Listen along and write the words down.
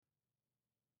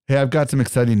Hey, I've got some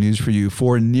exciting news for you.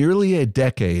 For nearly a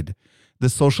decade, the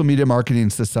Social Media Marketing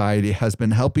Society has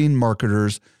been helping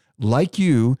marketers like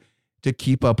you to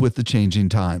keep up with the changing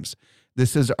times.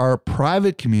 This is our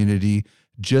private community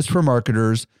just for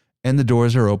marketers, and the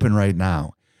doors are open right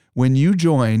now. When you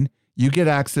join, you get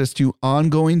access to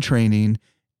ongoing training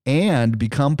and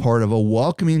become part of a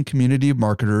welcoming community of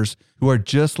marketers who are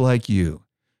just like you.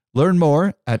 Learn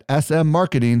more at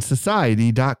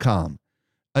smmarketingsociety.com.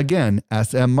 Again,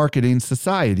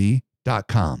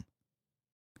 smmarketingsociety.com.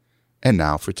 And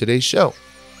now for today's show.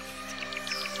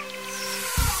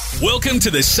 Welcome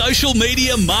to the Social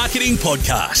Media Marketing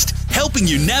Podcast, helping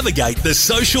you navigate the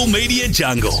social media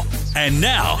jungle. And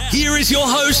now, here is your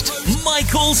host,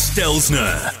 Michael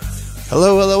Stelzner.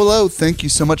 Hello. Thank you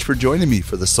so much for joining me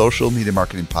for the Social Media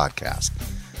Marketing Podcast,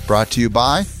 brought to you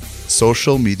by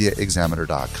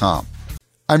socialmediaexaminer.com.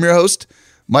 I'm your host,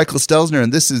 Michael Stelzner,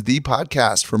 and this is the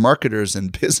podcast for marketers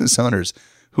and business owners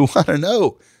who want to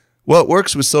know what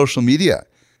works with social media.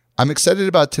 I'm excited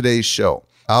about today's show.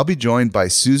 I'll be joined by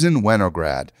Susan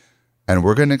Wenograd, and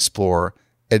we're going to explore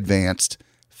advanced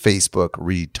Facebook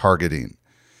retargeting.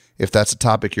 If that's a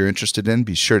topic you're interested in,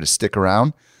 be sure to stick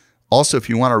around. Also, if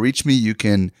you want to reach me, you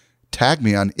can tag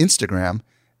me on Instagram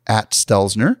at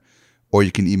Stelzner, or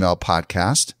you can email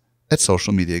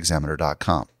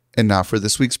podcast@socialmediaexaminer.com. And now for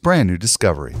this week's brand new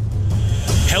discovery.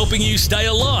 Helping you stay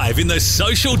alive in the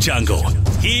social jungle.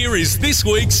 Here is this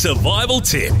week's survival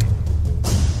tip.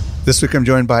 This week I'm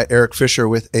joined by Eric Fisher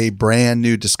with a brand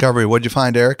new discovery. What'd you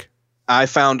find, Eric? I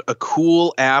found a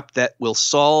cool app that will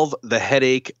solve the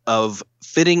headache of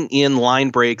fitting in line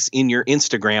breaks in your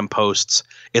Instagram posts.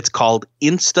 It's called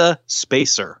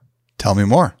InstaSpacer. Tell me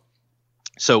more.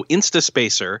 So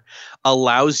InstaSpacer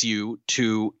allows you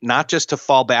to not just to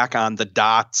fall back on the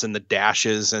dots and the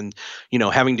dashes and,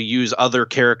 having to use other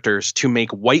characters to make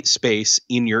white space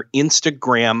in your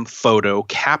Instagram photo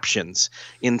captions.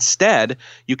 Instead,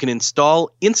 you can install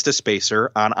InstaSpacer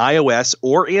on iOS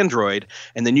or Android,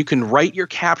 and then you can write your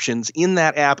captions in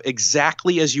that app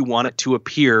exactly as you want it to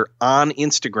appear on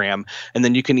Instagram. And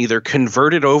then you can either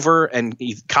convert it over and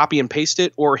copy and paste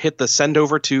it, or hit the send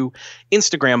over to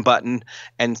Instagram button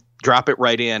and drop it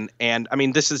right in. And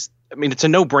it's a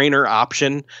no-brainer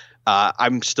option.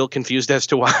 I'm still confused as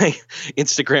to why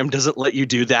Instagram doesn't let you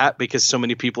do that, because so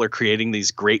many people are creating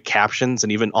these great captions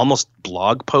and even almost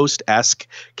blog post-esque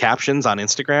captions on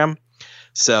Instagram.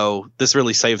 So this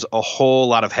really saves a whole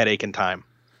lot of headache and time.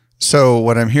 So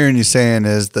what I'm hearing you saying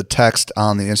is the text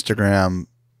on the Instagram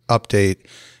update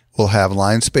will have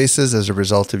line spaces as a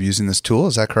result of using this tool.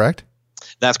 Is that correct?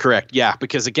 That's correct. Yeah,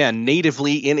 because again,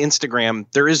 natively in Instagram,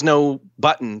 there is no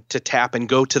button to tap and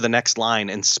go to the next line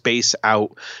and space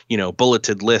out,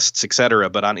 bulleted lists, etc.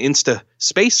 But on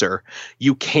InstaSpacer,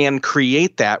 you can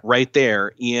create that right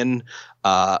there in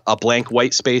a blank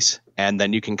white space, and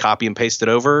then you can copy and paste it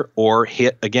over, or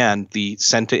hit again the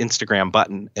send to Instagram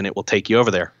button, and it will take you over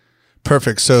there.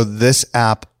 Perfect. So this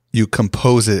app, you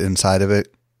compose it inside of it.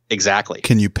 Exactly.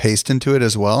 Can you paste into it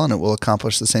as well, and it will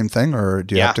accomplish the same thing, or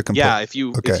do you have to compose? Yeah. If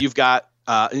you've got,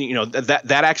 that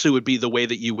actually would be the way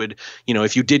that you would,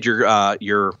 if you did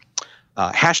your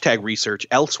hashtag research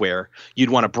elsewhere, you'd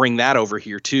want to bring that over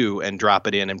here too and drop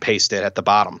it in and paste it at the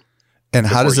bottom. And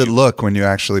how does it look when you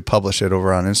actually publish it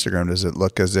over on Instagram? Does it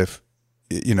look as if,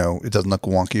 it doesn't look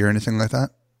wonky or anything like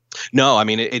that? No,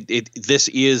 this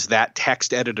is that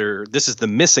text editor. This is the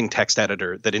missing text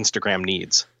editor that Instagram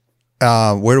needs.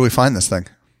 Where do we find this thing?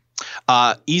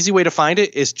 Easy way to find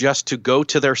it is just to go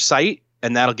to their site,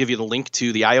 and that'll give you the link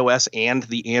to the iOS and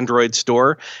the Android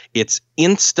store. It's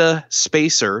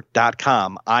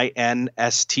instaspacer.com,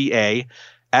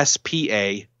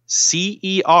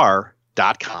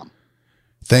 INSTASPACER.com.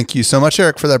 Thank you so much,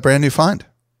 Eric, for that brand new find.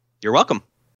 You're welcome.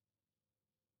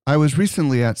 I was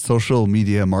recently at Social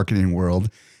Media Marketing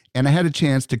World, and I had a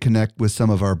chance to connect with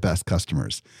some of our best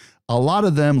customers. A lot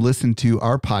of them listen to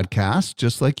our podcast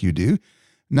just like you do.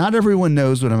 Not everyone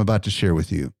knows what I'm about to share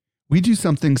with you. We do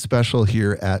something special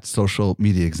here at Social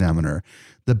Media Examiner.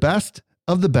 The best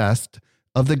of the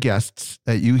guests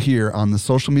that you hear on the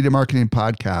Social Media Marketing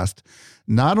Podcast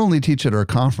not only teach at our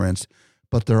conference,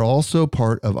 but they're also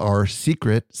part of our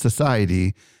secret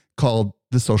society called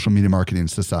the Social Media Marketing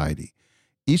Society.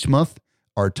 Each month,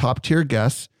 our top tier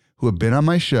guests who have been on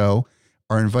my show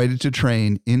are invited to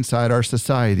train inside our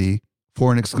society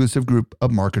for an exclusive group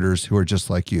of marketers who are just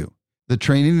like you. The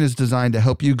training is designed to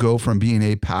help you go from being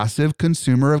a passive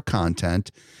consumer of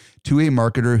content to a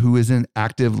marketer who is in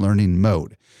active learning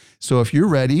mode. So if you're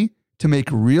ready to make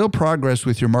real progress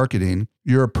with your marketing,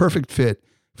 you're a perfect fit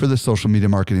for the Social Media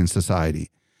Marketing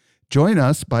Society. Join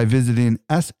us by visiting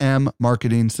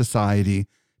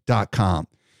smmarketingsociety.com.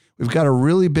 We've got a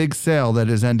really big sale that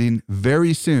is ending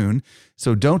very soon,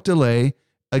 so don't delay.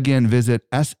 Again, visit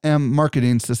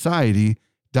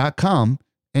smmarketingsociety.com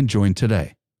and join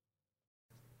today.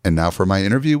 And now for my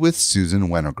interview with Susan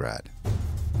Winograd.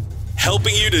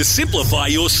 Helping you to simplify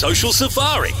your social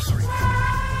safari.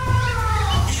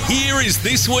 Here is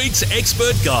this week's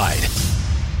expert guide.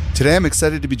 Today, I'm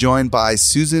excited to be joined by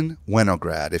Susan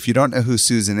Winograd. If you don't know who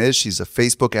Susan is, she's a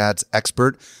Facebook ads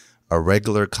expert, a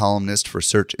regular columnist for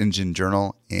Search Engine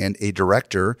Journal, and a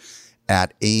director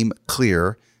at Aim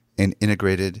Clear, an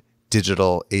integrated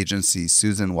digital agency.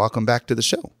 Susan, welcome back to the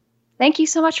show. Thank you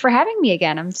so much for having me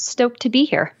again. I'm stoked to be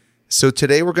here. So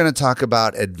today we're going to talk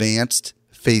about advanced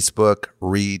Facebook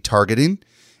retargeting,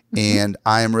 and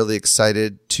I am really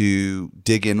excited to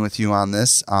dig in with you on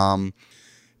this.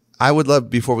 I would love,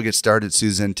 before we get started,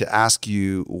 Susan, to ask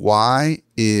you, why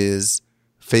is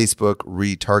Facebook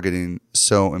retargeting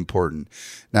so important?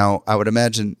 Now, I would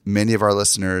imagine many of our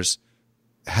listeners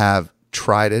have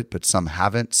tried it, but some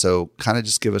haven't. So kind of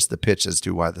just give us the pitch as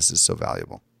to why this is so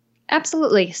valuable.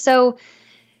 Absolutely. So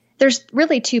there's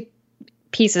really two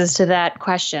pieces to that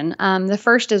question. The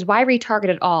first is why retarget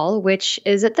at all, which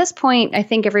is at this point, I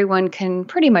think everyone can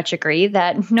pretty much agree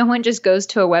that no one just goes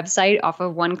to a website off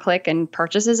of one click and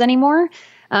purchases anymore.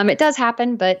 It does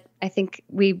happen, but I think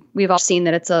we've all seen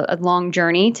that it's a long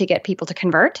journey to get people to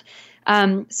convert.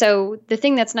 So the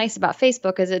thing that's nice about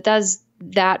Facebook is it does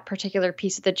that particular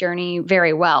piece of the journey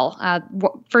very well.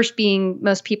 First being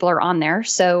most people are on there,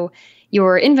 so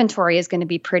your inventory is going to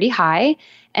be pretty high.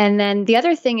 And then the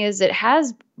other thing is it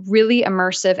has really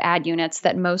immersive ad units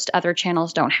that most other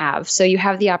channels don't have. So you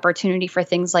have the opportunity for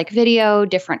things like video,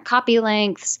 different copy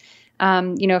lengths.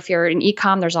 If you're in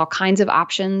e-com, there's all kinds of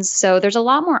options. So there's a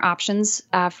lot more options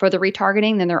for the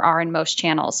retargeting than there are in most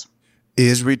channels.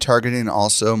 Is retargeting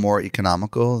also more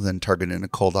economical than targeting a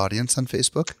cold audience on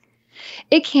Facebook?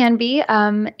 It can be.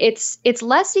 It's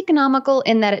less economical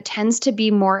in that it tends to be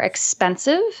more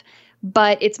expensive,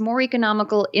 but it's more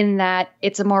economical in that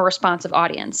it's a more responsive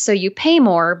audience. So you pay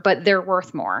more, but they're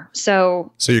worth more.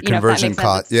 So your conversion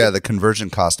cost, the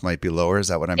conversion cost might be lower. Is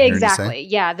that what I'm hearing you say? Exactly.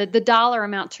 Yeah. The dollar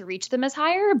amount to reach them is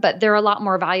higher, but they're a lot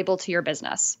more valuable to your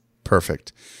business.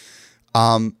 Perfect.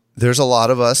 There's a lot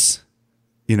of us,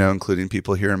 including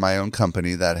people here in my own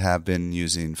company, that have been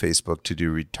using Facebook to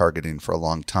do retargeting for a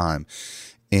long time.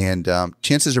 And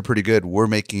chances are pretty good we're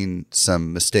making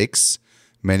some mistakes,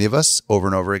 many of us, over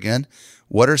and over again.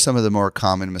 What are some of the more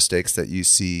common mistakes that you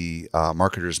see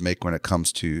marketers make when it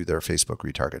comes to their Facebook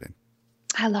retargeting?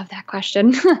 I love that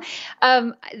question. There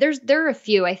are a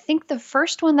few. I think the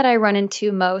first one that I run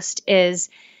into most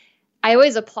is I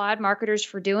always applaud marketers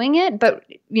for doing it, but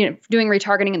doing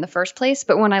retargeting in the first place.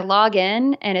 But when I log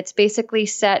in and it's basically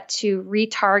set to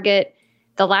retarget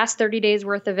the last 30 days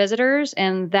worth of visitors,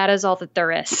 and that is all that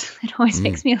there is. It always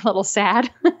makes me a little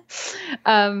sad.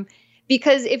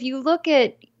 Because if you look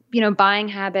at, buying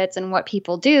habits and what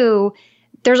people do,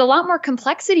 there's a lot more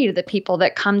complexity to the people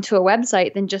that come to a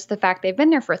website than just the fact they've been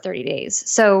there for 30 days.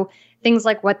 So things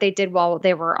like what they did while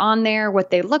they were on there, what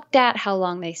they looked at, how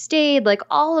long they stayed, like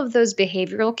all of those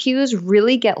behavioral cues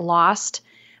really get lost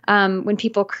when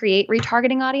people create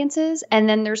retargeting audiences. And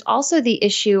then there's also the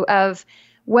issue of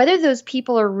whether those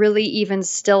people are really even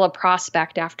still a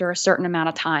prospect after a certain amount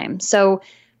of time. So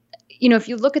if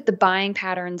you look at the buying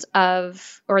patterns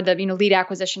or the lead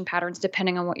acquisition patterns,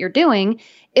 depending on what you're doing,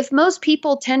 if most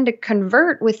people tend to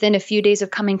convert within a few days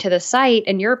of coming to the site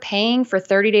and you're paying for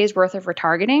 30 days worth of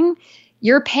retargeting,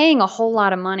 you're paying a whole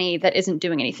lot of money that isn't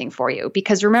doing anything for you.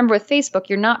 Because remember, with Facebook,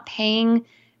 you're not paying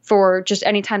for just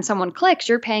anytime someone clicks,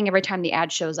 you're paying every time the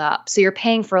ad shows up. So you're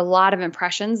paying for a lot of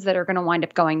impressions that are going to wind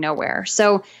up going nowhere.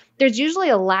 So there's usually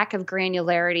a lack of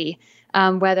granularity.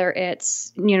 Whether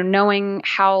it's, knowing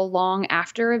how long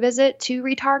after a visit to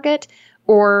retarget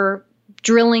or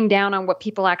drilling down on what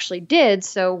people actually did.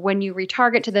 So when you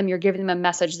retarget to them, you're giving them a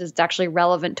message that's actually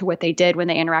relevant to what they did when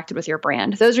they interacted with your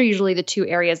brand. Those are usually the two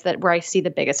areas where I see the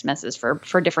biggest misses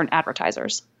for different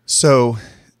advertisers. So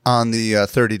on the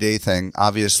 30-day thing,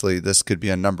 obviously this could be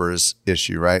a numbers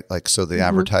issue, right? Like, so the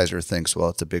advertiser thinks, well,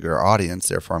 it's a bigger audience,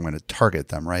 therefore I'm going to target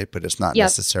them, right? But it's not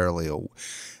necessarily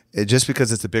just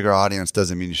because it's a bigger audience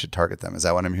doesn't mean you should target them. Is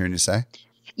that what I'm hearing you say?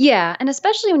 Yeah. And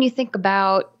especially when you think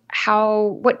about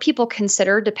what people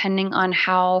consider depending on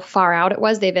how far out it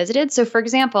was they visited. So for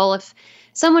example, if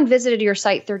someone visited your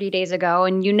site 30 days ago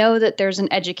and you know that there's an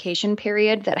education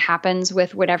period that happens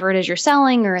with whatever it is you're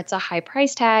selling or it's a high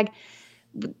price tag,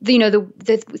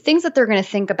 the things that they're going to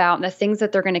think about and the things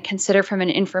that they're going to consider from an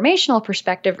informational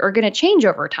perspective are going to change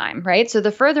over time, right? So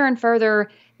the further and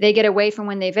further they get away from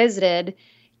when they visited,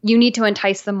 you need to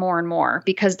entice them more and more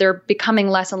because they're becoming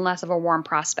less and less of a warm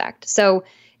prospect. So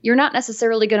you're not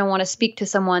necessarily going to want to speak to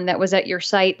someone that was at your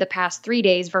site the past 3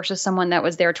 days versus someone that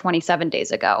was there 27 days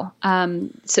ago.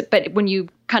 But when you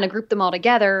kind of group them all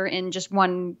together in just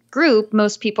one group,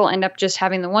 most people end up just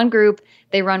having the one group.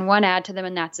 They run one ad to them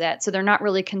and that's it. So they're not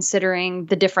really considering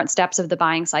the different steps of the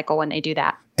buying cycle when they do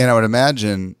that. And I would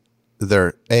imagine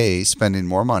they're A, spending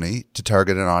more money to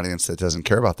target an audience that doesn't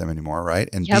care about them anymore, right?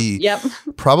 And B,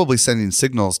 probably sending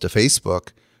signals to Facebook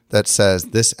that says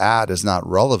this ad is not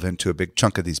relevant to a big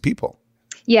chunk of these people.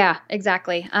 Yeah,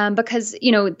 exactly. Because,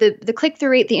 the click-through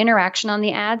rate, the interaction on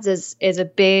the ads is a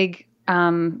big,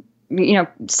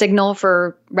 signal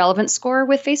for relevance score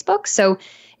with Facebook. So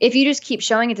if you just keep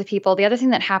showing it to people, the other thing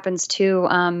that happens too,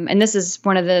 and this is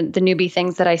one of the newbie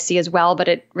things that I see as well, but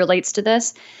it relates to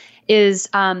this, is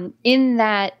in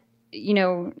that,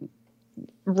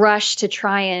 rush to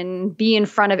try and be in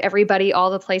front of everybody,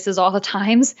 all the places, all the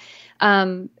times,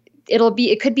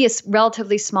 it could be a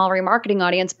relatively small remarketing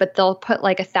audience, but they'll put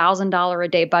like $1,000 a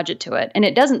day budget to it. And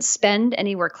it doesn't spend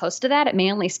anywhere close to that. It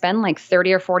may only spend like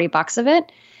 30 or 40 bucks of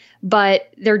it,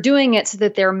 but they're doing it so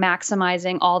that they're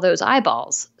maximizing all those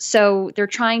eyeballs. So they're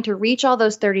trying to reach all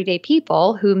those 30-day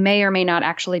people who may or may not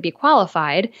actually be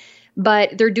qualified,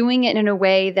 but they're doing it in a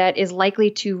way that is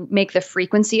likely to make the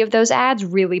frequency of those ads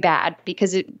really bad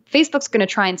because Facebook's going to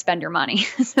try and spend your money.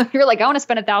 So if you're like, I want to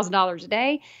spend $1,000 a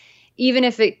day, even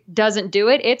if it doesn't do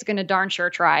it, it's going to darn sure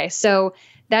try. So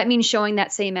that means showing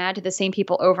that same ad to the same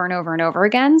people over and over and over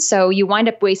again. So you wind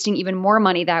up wasting even more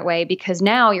money that way because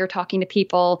now you're talking to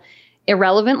people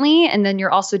irrelevantly, and then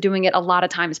you're also doing it a lot of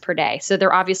times per day. So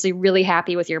they're obviously really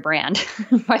happy with your brand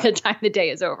by the time the day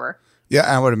is over. Yeah,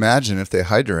 I would imagine if they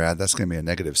hide your ad, that's going to be a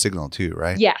negative signal too,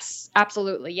 right? Yes,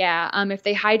 absolutely. Yeah. If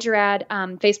they hide your ad,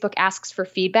 Facebook asks for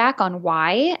feedback on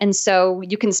why. And so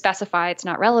you can specify it's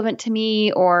not relevant to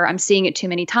me or I'm seeing it too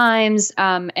many times.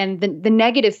 And the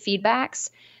negative feedbacks,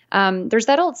 there's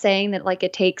that old saying that like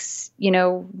it takes,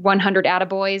 100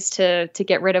 attaboys to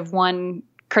get rid of one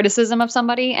criticism of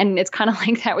somebody. And it's kind of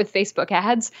like that with Facebook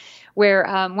ads where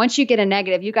once you get a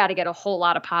negative, you got to get a whole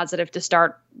lot of positive to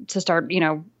start,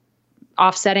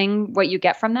 offsetting what you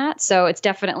get from that. So it's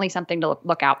definitely something to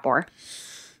look out for.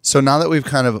 So now that we've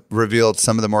kind of revealed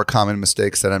some of the more common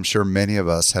mistakes that I'm sure many of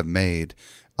us have made,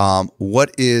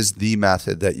 what is the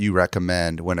method that you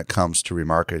recommend when it comes to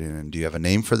remarketing? And do you have a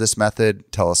name for this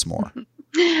method? Tell us more.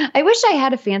 I wish I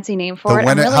had a fancy name for it.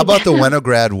 How about the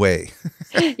Winograd Way?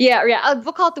 Yeah.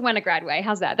 We'll call it the Winograd Way.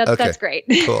 How's that? That's great.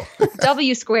 Cool.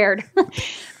 W squared.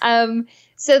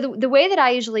 So the way that I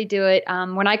usually do it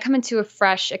when I come into a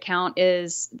fresh account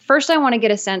is first I want to get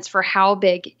a sense for how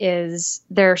big is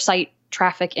their site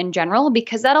traffic in general,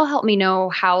 because that'll help me know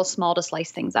how small to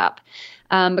slice things up.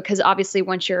 Because obviously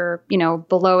once you're,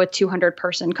 below a 200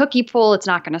 person cookie pool, it's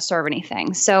not going to serve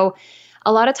anything. So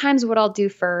a lot of times what I'll do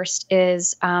first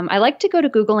is I like to go to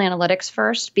Google Analytics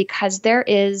first because there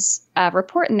is a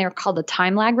report in there called the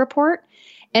time lag report.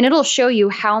 And it'll show you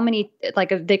how many,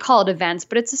 they call it events,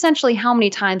 but it's essentially how many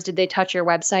times did they touch your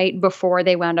website before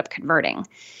they wound up converting.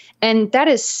 And that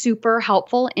is super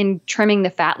helpful in trimming the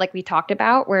fat like we talked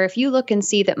about, where if you look and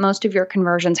see that most of your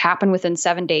conversions happen within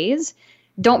 7 days,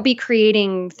 don't be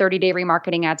creating 30-day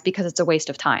remarketing ads because it's a waste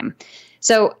of time.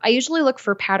 So I usually look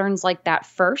for patterns like that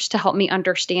first to help me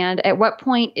understand at what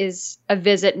point is a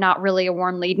visit not really a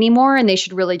warm lead anymore, and they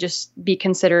should really just be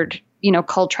considered,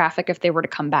 cold traffic if they were to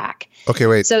come back. Okay,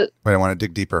 wait, I want to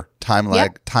dig deeper. Time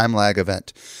lag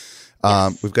event.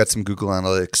 Yes. We've got some Google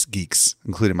Analytics geeks,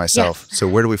 including myself. Yes. So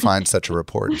where do we find such a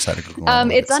report inside of Google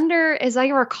Analytics? It's under, as I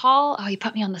recall, you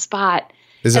put me on the spot.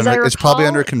 It's probably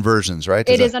under conversions, right?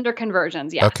 It is under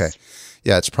conversions, yes. Okay.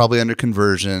 Yeah, it's probably under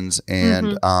conversions.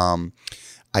 And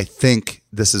I think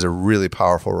this is a really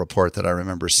powerful report that I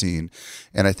remember seeing.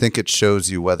 And I think it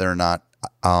shows you whether or not,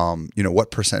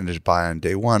 what percentage buy on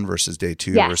day one versus day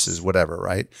two versus whatever,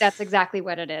 right? That's exactly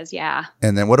what it is, yeah.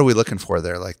 And then what are we looking for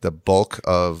there? Like the bulk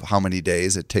of how many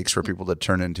days it takes for people to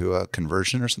turn into a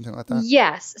conversion or something like that?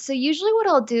 Yes. So usually what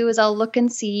I'll do is I'll look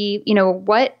and see,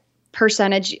 what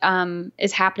percentage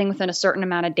is happening within a certain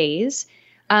amount of days.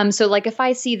 So like if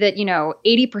I see that,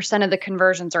 80% of the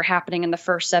conversions are happening in the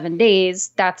first 7 days,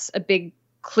 that's a big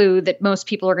clue that most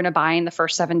people are going to buy in the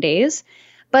first 7 days.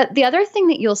 But the other thing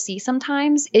that you'll see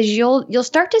sometimes is you'll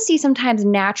start to see sometimes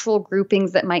natural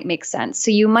groupings that might make sense. So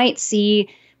you might see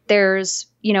there's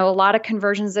a lot of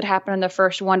conversions that happen in the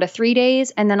first 1 to 3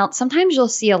 days. And then sometimes you'll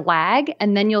see a lag,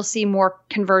 and then you'll see more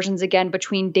conversions again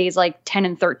between days like 10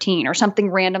 and 13 or something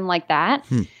random like that.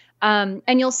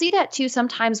 And you'll see that too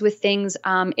sometimes with things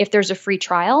if there's a free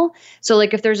trial. So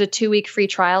like if there's a 2-week free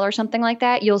trial or something like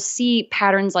that, you'll see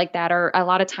patterns like that. Or a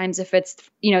lot of times if it's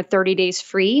 30 days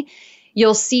free,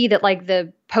 you'll see that like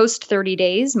the post 30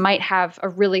 days might have a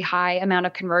really high amount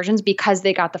of conversions because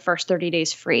they got the first 30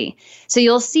 days free. So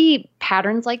you'll see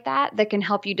patterns like that can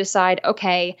help you decide,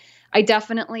 okay, I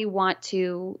definitely want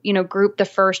to, group the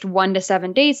first 1 to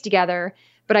 7 days together,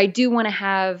 but I do want to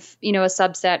have, a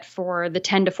subset for the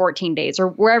 10 to 14 days or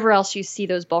wherever else you see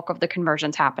those bulk of the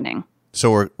conversions happening.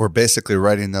 So we're basically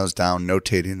writing those down,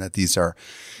 notating that these are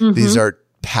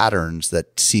patterns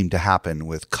that seem to happen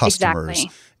with customers.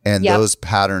 Exactly. And those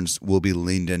patterns will be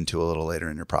leaned into a little later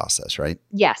in your process, right?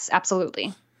 Yes,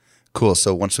 absolutely. Cool.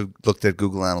 So once we've looked at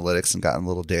Google Analytics and gotten a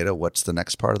little data, what's the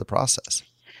next part of the process?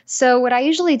 So what I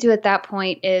usually do at that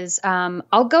point is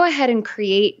I'll go ahead and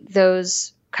create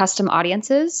those custom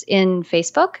audiences in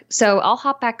Facebook. So I'll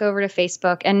hop back over to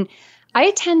Facebook, and I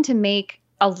tend to make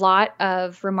a lot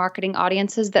of remarketing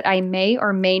audiences that I may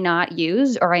or may not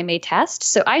use or I may test.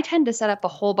 So I tend to set up a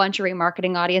whole bunch of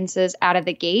remarketing audiences out of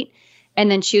the gate and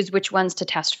then choose which ones to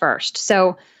test first.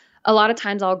 So a lot of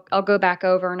times I'll go back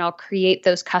over and I'll create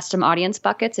those custom audience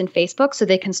buckets in Facebook so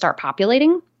they can start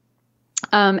populating.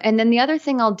 And then the other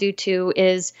thing I'll do too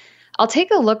is I'll take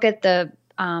a look at the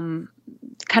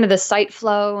kind of the site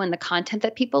flow and the content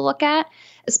that people look at,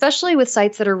 especially with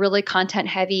sites that are really content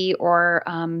heavy or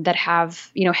that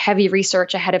have, heavy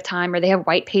research ahead of time, or they have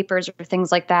white papers or things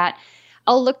like that.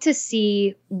 I'll look to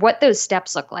see what those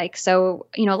steps look like. So,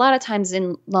 a lot of times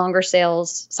in longer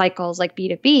sales cycles like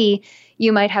B2B,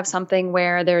 you might have something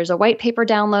where there's a white paper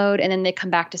download and then they come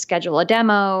back to schedule a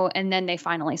demo and then they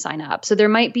finally sign up. So there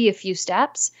might be a few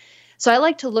steps. So I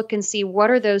like to look and see what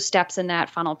are those steps in that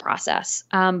funnel process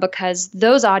because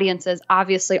those audiences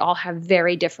obviously all have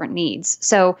very different needs.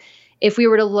 So if we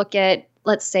were to look at,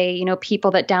 let's say,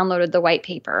 people that downloaded the white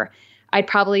paper, I'd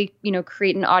probably,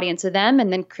 create an audience of them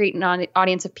and then create an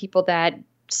audience of people that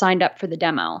signed up for the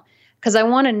demo. Because I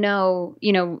want to know,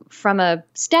 from a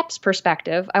steps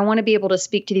perspective, I want to be able to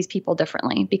speak to these people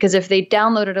differently. Because if they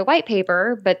downloaded a white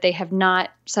paper, but they have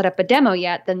not set up a demo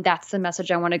yet, then that's the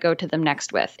message I want to go to them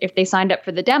next with. If they signed up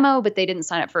for the demo, but they didn't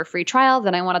sign up for a free trial,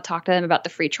 then I want to talk to them about the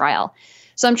free trial.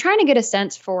 So I'm trying to get a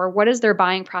sense for what is their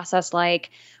buying process like?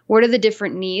 What are the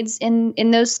different needs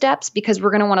in those steps? Because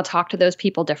we're going to want to talk to those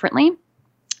people differently.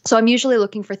 So I'm usually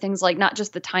looking for things like not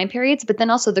just the time periods, but then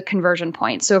also the conversion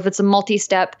points. So if it's a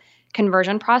multi-step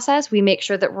conversion process, we make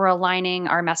sure that we're aligning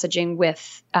our messaging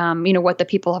with, what the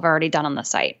people have already done on the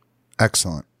site.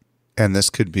 Excellent. And this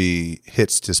could be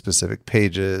hits to specific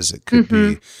pages. It could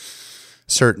be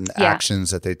certain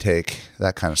actions that they take,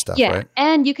 that kind of stuff, right?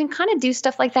 And you can kind of do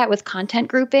stuff like that with content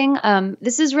grouping.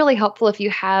 This is really helpful if you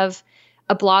have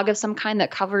a blog of some kind that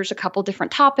covers a couple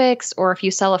different topics, or if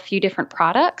you sell a few different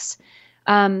products.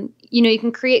 You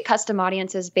can create custom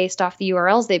audiences based off the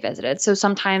URLs they visited. So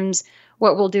sometimes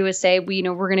what we'll do is say,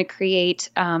 we're going to create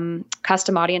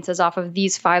custom audiences off of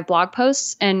these 5 blog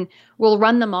posts, and we'll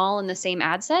run them all in the same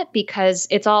ad set because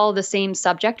it's all the same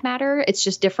subject matter. It's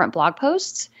just different blog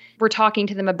posts. We're talking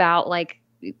to them about like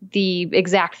the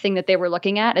exact thing that they were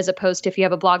looking at, as opposed to if you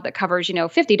have a blog that covers,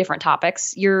 50 different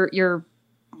topics, you're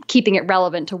keeping it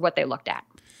relevant to what they looked at.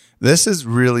 This is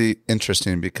really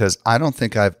interesting because I don't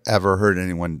think I've ever heard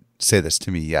anyone say this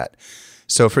to me yet.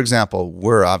 So, for example,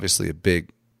 we're obviously a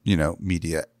big,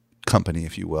 media company,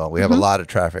 if you will. We have a lot of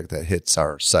traffic that hits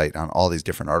our site on all these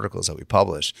different articles that we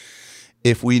publish.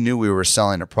 If we knew we were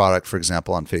selling a product, for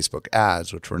example, on Facebook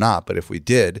ads, which we're not, but if we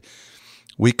did,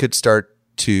 we could start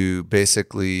to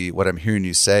basically, what I'm hearing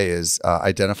you say is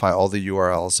identify all the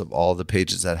URLs of all the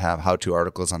pages that have how-to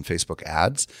articles on Facebook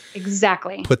ads.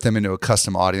 Exactly. Put them into a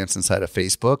custom audience inside of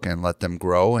Facebook and let them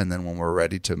grow. And then when we're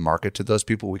ready to market to those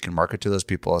people, we can market to those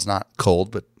people as not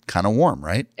cold, but kind of warm,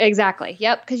 right? Exactly.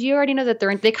 Yep. Because you already know that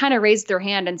they kind of raised their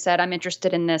hand and said, I'm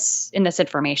interested in this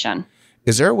information.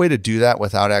 Is there a way to do that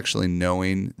without actually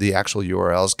knowing the actual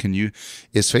URLs?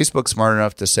 Is Facebook smart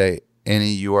enough to say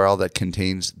any URL that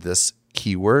contains this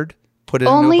keyword, put it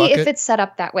only into a bucket? If it's set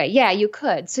up that way? Yeah, you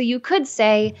could. So you could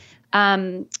say,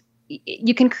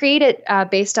 you can create it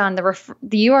based on the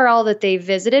URL that they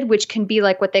visited, which can be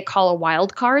like what they call a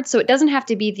wildcard. So it doesn't have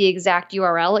to be the exact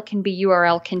URL. It can be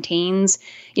URL contains,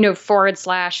 /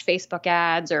 Facebook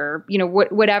ads or,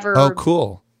 whatever. Oh,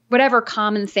 cool. Whatever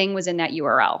common thing was in that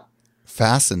URL.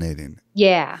 Fascinating.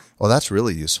 Yeah. Well, that's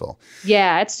really useful.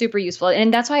 Yeah, it's super useful.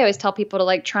 And that's why I always tell people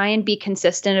to try and be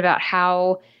consistent about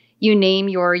how you name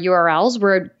your URLs.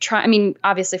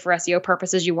 Obviously for SEO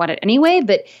purposes, you want it anyway,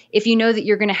 but if you know that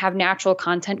you're going to have natural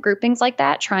content groupings like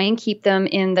that, try and keep them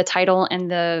in the title and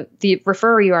the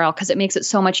refer URL, because it makes it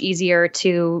so much easier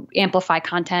to amplify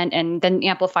content and then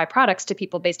amplify products to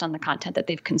people based on the content that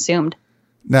they've consumed.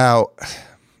 Now,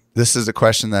 this is a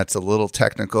question that's a little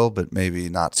technical, but maybe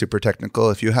not super technical.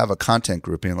 If you have a content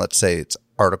grouping, let's say it's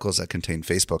articles that contain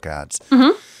Facebook ads,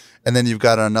 and then you've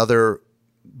got another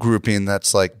grouping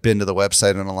that's like been to the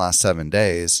website in the last 7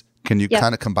 days, can you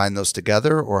kind of combine those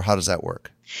together, or how does that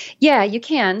work? Yeah, you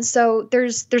can. So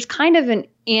there's kind of an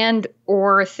and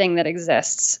or thing that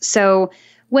exists. So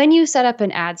when you set up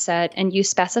an ad set and you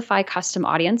specify custom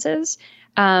audiences,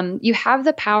 you have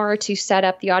the power to set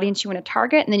up the audience you want to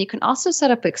target, and then you can also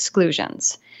set up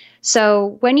exclusions.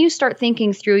 So when you start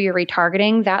thinking through your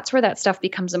retargeting, that's where that stuff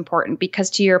becomes important,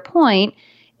 because to your point,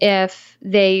 if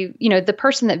they, the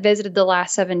person that visited the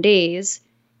last 7 days,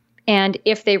 and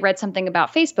if they read something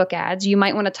about Facebook ads, you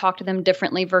might want to talk to them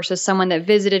differently versus someone that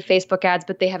visited Facebook ads,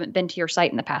 but they haven't been to your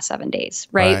site in the past 7 days,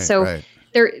 right?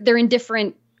 They're in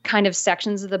different kind of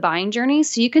sections of the buying journey.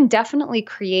 So you can definitely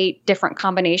create different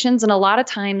combinations. And a lot of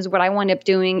times what I wind up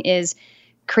doing is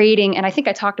creating, and I think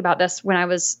I talked about this when I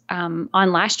was on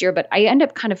last year, but I end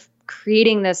up kind of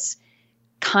creating this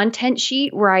content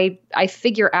sheet where I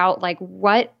figure out like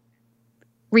what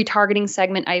retargeting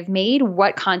segment I've made,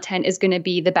 what content is going to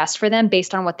be the best for them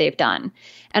based on what they've done.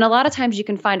 And a lot of times you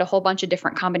can find a whole bunch of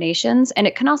different combinations. And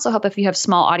it can also help if you have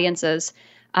small audiences.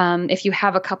 If you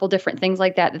have a couple different things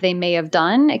like that they may have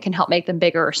done, it can help make them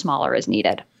bigger or smaller as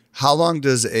needed. How long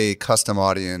does a custom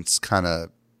audience kind of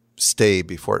stay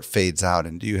before it fades out?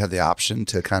 And do you have the option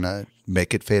to kind of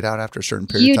make it fade out after a certain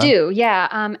period of time? You do,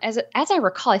 yeah. As I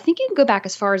recall, I think you can go back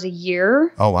as far as a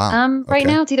year. Oh, wow. Right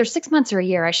now, it's either 6 months or a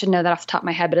year. I should know that off the top of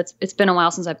my head, but it's been a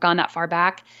while since I've gone that far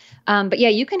back. But yeah,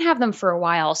 you can have them for a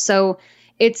while. So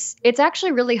it's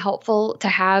actually really helpful to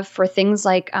have for things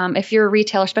like if you're a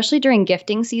retailer, especially during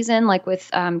gifting season, like with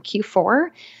Q4,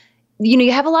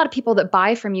 you have a lot of people that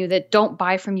buy from you that don't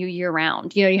buy from you year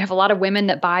round. You have a lot of women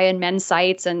that buy in men's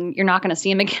sites, and you're not going to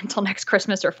see them again until next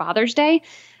Christmas or Father's Day.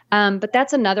 But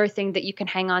that's another thing that you can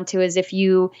hang on to, is if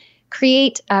you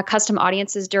create custom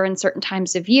audiences during certain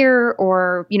times of year,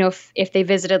 or, if they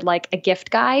visited like a gift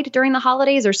guide during the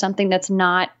holidays or something that's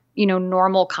not,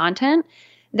 normal content,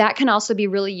 that can also be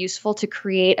really useful to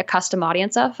create a custom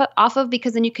audience off of,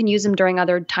 because then you can use them during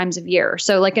other times of year.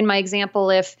 So like in my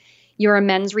example, if you're a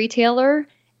men's retailer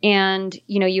and,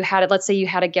 let's say you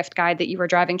had a gift guide that you were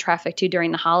driving traffic to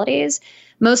during the holidays,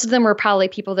 most of them were probably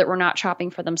people that were not shopping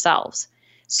for themselves.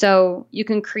 So you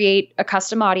can create a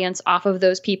custom audience off of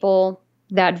those people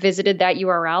that visited that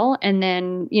URL. And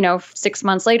then, 6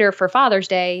 months later for Father's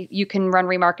Day, you can run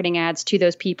remarketing ads to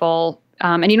those people.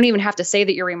 And you don't even have to say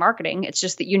that you're remarketing. It's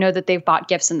just that you know that they've bought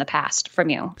gifts in the past from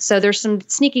you. So there's some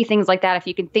sneaky things like that. If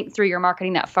you can think through your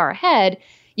marketing that far ahead,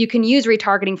 you can use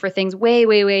retargeting for things way,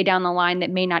 way, way down the line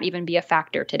that may not even be a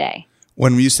factor today.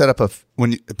 When you set up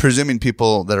presuming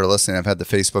people that are listening have had the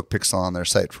Facebook pixel on their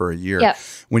site for a year, yep.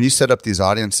 When you set up these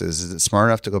audiences, is it smart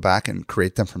enough to go back and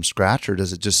create them from scratch, or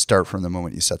does it just start from the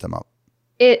moment you set them up?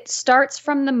 It starts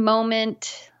from the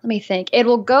moment, let me think. It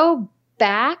will go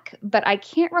back, but I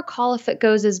can't recall if it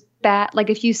goes as back. Like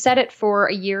if you set it for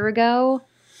a year ago.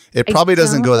 It probably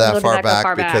doesn't go that far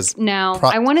back because no,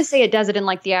 I want to say it does it in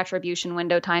like the attribution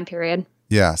window time period.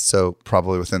 Yeah, so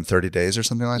probably within 30 days or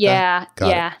something like that. Yeah.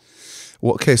 Got it.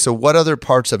 Well, okay, so what other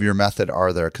parts of your method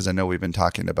are there? Because I know we've been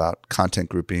talking about content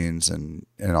groupings and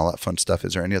all that fun stuff.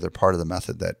 Is there any other part of the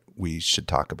method that we should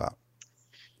talk about?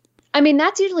 I mean,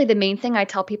 that's usually the main thing I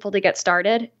tell people to get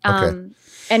started. Okay.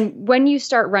 And when you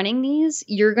start running these,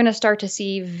 you're going to start to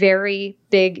see very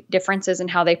big differences in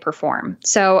how they perform.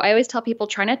 So I always tell people,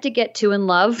 try not to get too in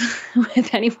love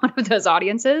with any one of those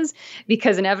audiences,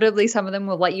 because inevitably some of them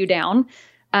will let you down.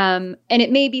 And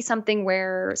it may be something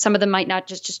where some of them might not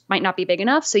just might not be big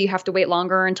enough. So you have to wait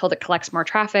longer until it collects more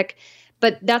traffic.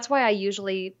 But that's why I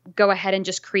usually go ahead and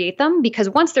just create them, because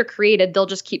once they're created, they'll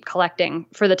just keep collecting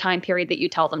for the time period that you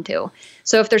tell them to.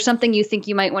 So if there's something you think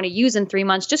you might want to use in 3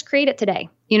 months, just create it today.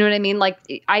 You know what I mean? Like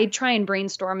I try and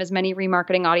brainstorm as many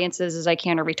remarketing audiences as I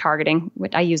can, or retargeting.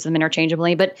 I use them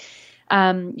interchangeably, but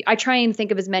I try and think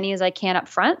of as many as I can up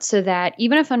front, so that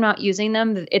even if I'm not using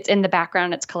them, it's in the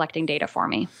background, it's collecting data for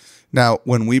me. Now,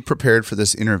 when we prepared for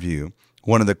this interview,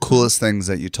 one of the coolest things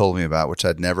that you told me about, which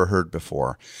I'd never heard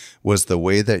before, was the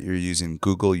way that you're using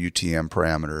Google UTM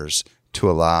parameters to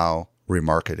allow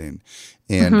remarketing.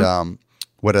 And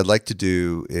what I'd like to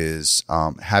do is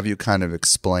have you kind of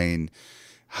explain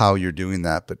how you're doing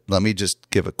that. But let me just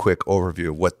give a quick overview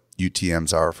of what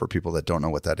UTMs are for people that don't know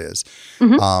what that is.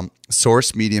 Mm-hmm.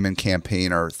 Source, medium, and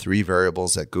campaign are 3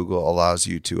 variables that Google allows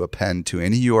you to append to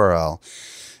any URL.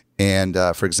 And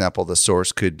for example, the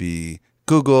source could be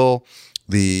Google,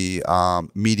 the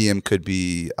medium could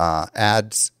be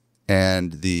ads,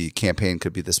 and the campaign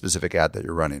could be the specific ad that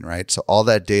you're running, right? So all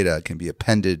that data can be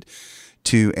appended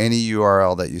to any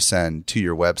URL that you send to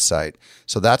your website.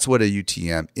 So that's what a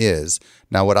UTM is.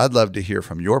 Now, what I'd love to hear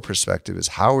from your perspective is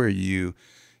how are you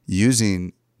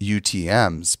using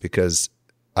UTMs? Because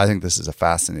I think this is a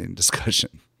fascinating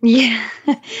discussion. Yeah,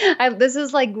 this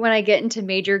is like when I get into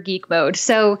major geek mode.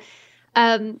 So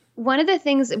one of the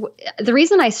things, the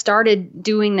reason I started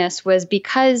doing this was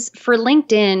because for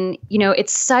LinkedIn,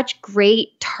 it's such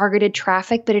great targeted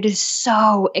traffic, but it is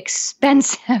so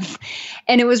expensive.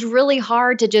 And it was really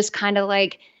hard to just kind of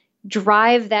like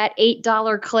drive that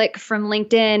 $8 click from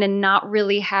LinkedIn and not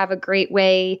really have a great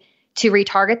way to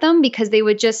retarget them, because they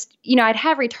would just, I'd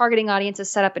have retargeting audiences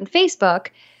set up in Facebook,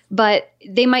 but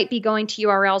they might be going to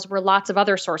URLs where lots of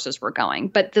other sources were going.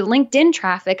 But the LinkedIn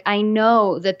traffic, I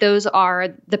know that those are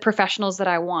the professionals that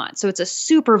I want. So it's a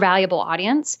super valuable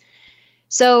audience.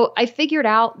 So I figured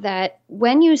out that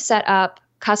when you set up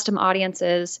custom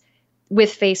audiences with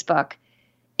Facebook,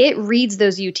 it reads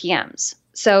those UTMs.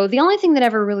 So the only thing that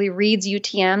ever really reads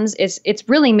UTMs is it's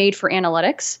really made for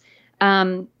analytics.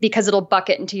 Because it'll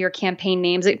bucket into your campaign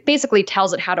names. It basically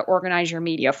tells it how to organize your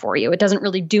media for you. It doesn't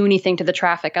really do anything to the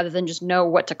traffic other than just know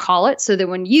what to call it, so that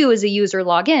when you as a user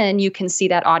log in, you can see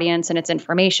that audience and its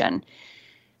information.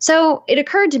 So it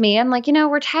occurred to me, I'm like,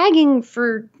 we're tagging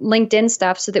for LinkedIn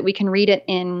stuff so that we can read it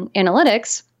in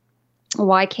analytics.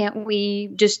 Why can't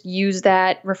we just use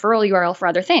that referral URL for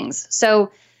other things?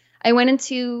 So I went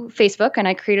into Facebook and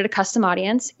I created a custom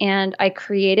audience, and I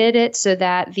created it so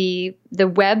that the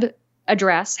web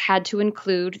address had to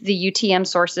include the UTM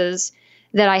sources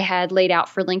that I had laid out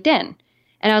for LinkedIn.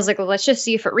 And I was like, well, let's just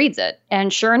see if it reads it.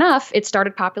 And sure enough, it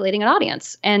started populating an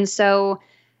audience. And so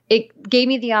it gave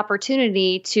me the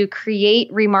opportunity to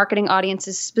create remarketing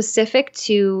audiences specific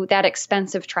to that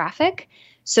expensive traffic,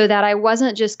 so that I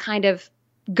wasn't just kind of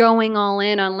going all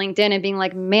in on LinkedIn and being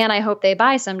like, man, I hope they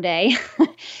buy someday.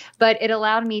 But it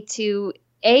allowed me to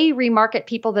A, remarket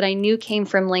people that I knew came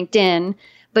from LinkedIn,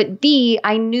 but B,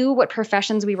 I knew what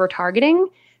professions we were targeting,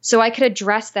 so I could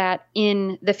address that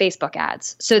in the Facebook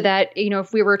ads, so that,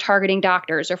 if we were targeting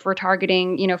doctors, or if we're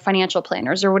targeting, financial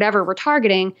planners or whatever we're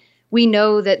targeting, we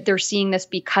know that they're seeing this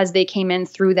because they came in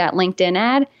through that LinkedIn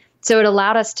ad. So it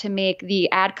allowed us to make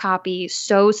the ad copy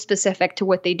so specific to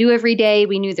what they do every day.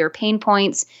 We knew their pain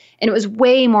points, and it was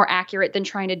way more accurate than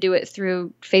trying to do it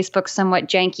through Facebook's somewhat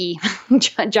janky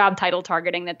job title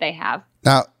targeting that they have.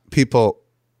 Now, people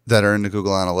that are into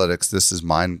Google Analytics, this is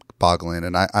mind-boggling,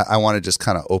 and I want to just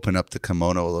kind of open up the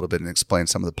kimono a little bit and explain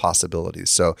some of the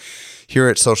possibilities. So here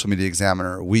at Social Media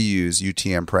Examiner, we use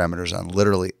UTM parameters on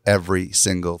literally every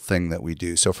single thing that we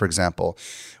do. So for example,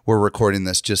 we're recording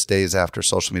this just days after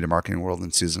Social Media Marketing World,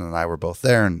 and Susan and I were both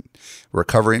there and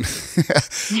recovering.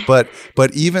 but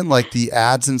even like the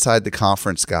ads inside the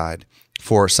conference guide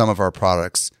for some of our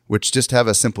products, which just have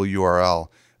a simple URL,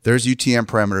 there's UTM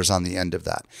parameters on the end of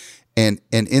that. And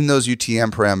in those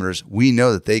UTM parameters, we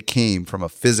know that they came from a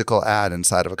physical ad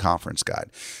inside of a conference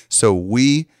guide. So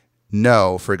we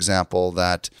know, for example,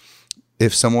 that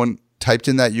if someone typed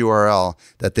in that URL,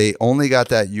 that they only got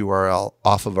that URL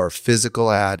off of our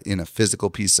physical ad in a physical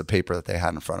piece of paper that they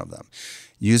had in front of them.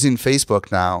 Using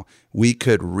Facebook now, we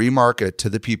could remarket to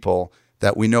the people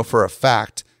that we know for a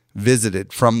fact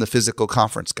visited from the physical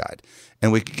conference guide.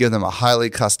 And we could give them a highly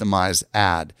customized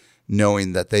ad,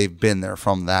 knowing that they've been there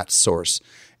from that source.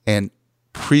 And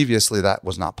previously that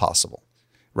was not possible,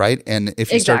 right? And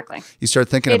if you start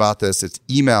thinking about this, it's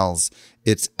emails,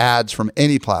 it's ads from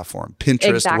any platform,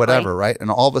 Pinterest, whatever, right?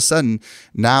 And all of a sudden,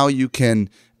 now you can,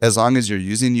 as long as you're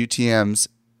using UTMs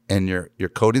and you're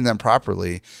coding them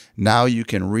properly, now you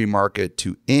can remarket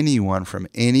to anyone from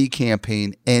any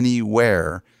campaign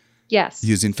anywhere. Yes.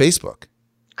 Using Facebook.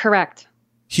 Correct.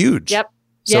 Huge. Yep.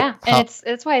 So yeah. And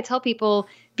that's why I tell people,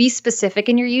 be specific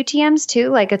in your UTMs too.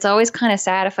 Like, it's always kind of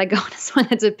sad if I go to someone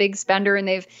that's a big spender and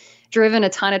they've driven a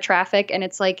ton of traffic, and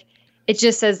it's like, it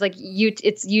just says like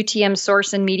it's UTM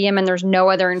source and medium, and there's no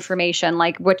other information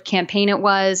like what campaign it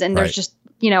was. And there's just,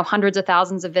 hundreds of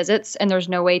thousands of visits, and there's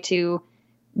no way to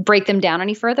break them down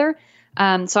any further.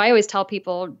 So I always tell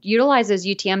people, utilize those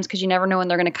UTMs because you never know when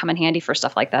they're going to come in handy for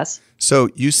stuff like this. So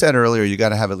you said earlier you got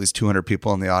to have at least 200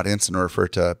 people in the audience in order for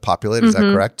it to populate. Is that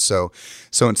correct? So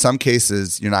in some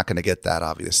cases you're not going to get that,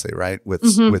 obviously, right?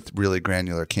 With really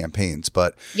granular campaigns,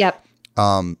 but yep.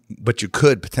 But you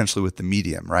could potentially with the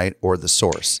medium, right, or the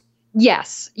source.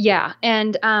 Yes. Yeah.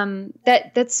 And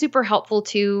that's super helpful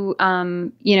too.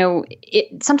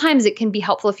 Sometimes it can be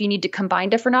helpful if you need to combine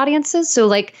different audiences. So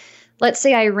like, let's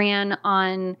say I ran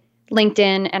on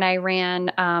LinkedIn and I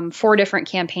ran 4 different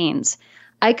campaigns.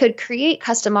 I could create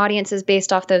custom audiences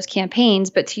based off those campaigns.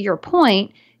 But to your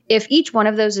point, if each one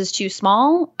of those is too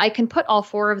small, I can put all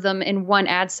 4 of them in one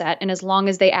ad set. And as long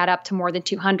as they add up to more than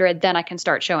 200, then I can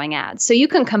start showing ads. So you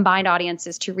can combine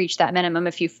audiences to reach that minimum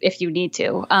if you need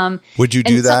to. Would you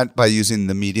do that by using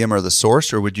the medium or the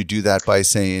source, or would you do that by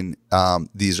saying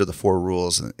these are the 4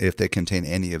 rules? If they contain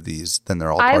any of these, then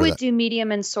they're all part of that? I would do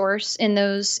medium and source in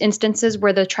those instances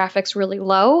where the traffic's really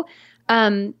low.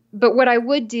 But what I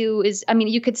would do is,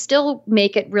 you could still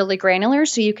make it really granular.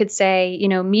 So you could say,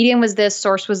 medium was this,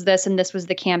 source was this, and this was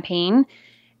the campaign.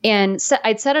 And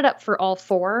I'd set it up for all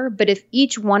 4. But if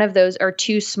each one of those are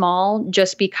too small,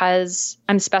 just because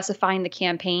I'm specifying the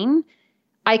campaign,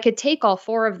 I could take all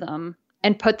 4 of them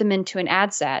and put them into an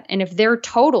ad set. And if their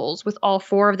totals with all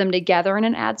 4 of them together in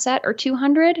an ad set are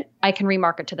 200, I can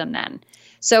remarket to them then.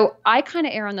 So I kind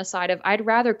of err on the side of I'd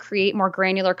rather create more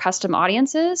granular custom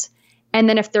audiences. And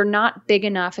then if they're not big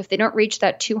enough, if they don't reach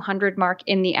that 200 mark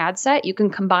in the ad set, you can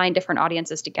combine different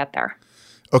audiences to get there.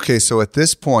 Okay, so at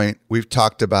this point, we've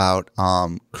talked about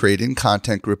creating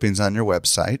content groupings on your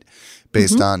website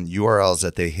based on URLs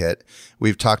that they hit.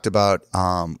 We've talked about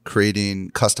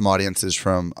creating custom audiences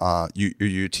from your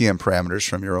UTM parameters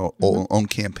from your own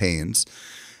campaigns.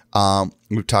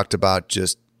 We've talked about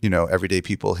just everyday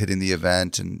people hitting the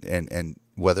event and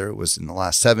whether it was in the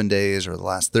last 7 days or the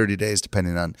last 30 days,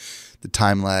 depending on the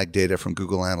time lag data from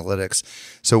Google Analytics.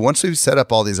 So once we've set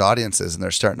up all these audiences and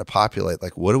they're starting to populate,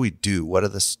 like what do we do?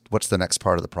 What's the next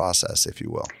part of the process, if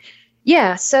you will?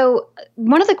 Yeah. So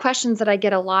one of the questions that I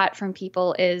get a lot from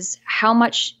people is how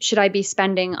much should I be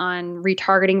spending on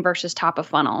retargeting versus top of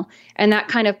funnel? And that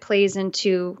kind of plays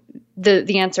into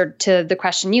the answer to the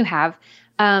question you have.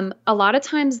 A lot of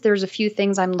times there's a few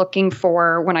things I'm looking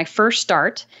for when I first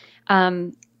start.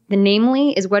 The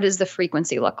namely is, what does the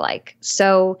frequency look like?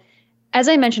 So as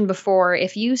I mentioned before,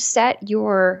 if you set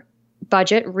your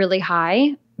budget really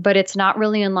high, but it's not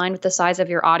really in line with the size of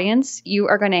your audience, you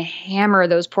are going to hammer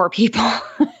those poor people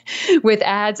with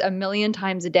ads 1 million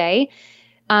times a day.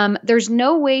 There's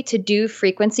no way to do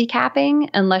frequency capping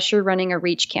unless you're running a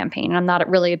reach campaign. And I'm not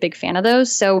really a big fan of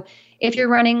those. So if you're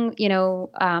running,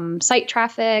 site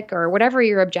traffic or whatever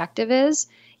your objective is,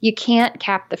 you can't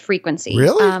cap the frequency.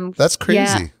 Really? That's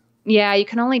crazy. Yeah, you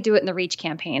can only do it in the reach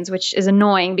campaigns, which is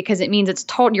annoying because it means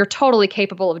you're totally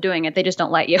capable of doing it. They just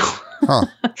don't let you. Huh.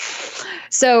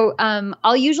 So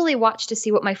I'll usually watch to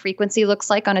see what my frequency looks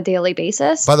like on a daily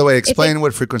basis. By the way, explain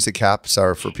what frequency caps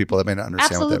are for people that may not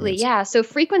understand absolutely, what that means. Yeah. So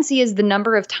frequency is the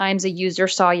number of times a user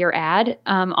saw your ad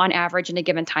on average in a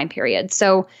given time period.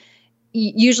 So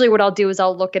usually what I'll do is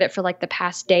I'll look at it for like the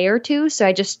past day or two. So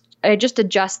I just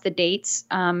adjust the dates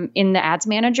in the ads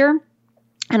manager.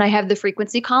 And I have the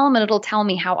frequency column, and it'll tell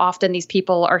me how often these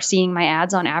people are seeing my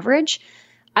ads on average.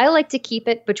 I like to keep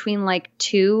it between like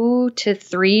 2 to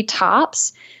 3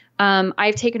 tops.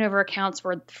 I've taken over accounts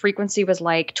where the frequency was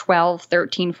like 12,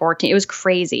 13, 14. It was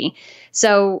crazy.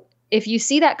 So if you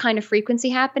see that kind of frequency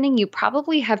happening, you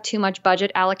probably have too much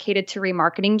budget allocated to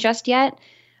remarketing just yet.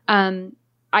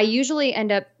 I usually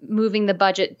end up moving the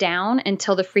budget down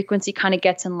until the frequency kind of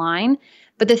gets in line.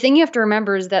 But the thing you have to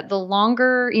remember is that the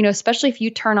longer, especially if you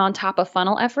turn on top of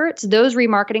funnel efforts, those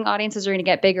remarketing audiences are going to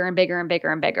get bigger and bigger and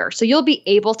bigger and bigger. So you'll be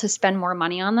able to spend more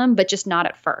money on them, but just not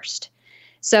at first.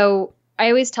 So I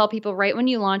always tell people right when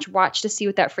you launch, watch to see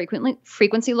what that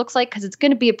frequency looks like, because it's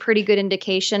going to be a pretty good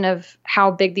indication of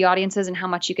how big the audience is and how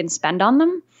much you can spend on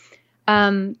them.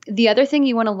 The other thing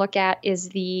you want to look at is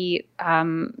the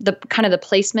kind of the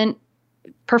placement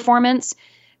performance.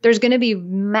 There's going to be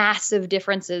massive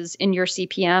differences in your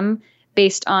CPM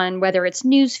based on whether it's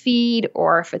newsfeed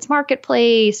or if it's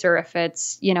marketplace or if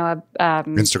it's,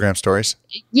 Instagram stories.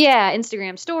 Yeah,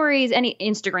 Instagram stories, any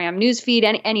Instagram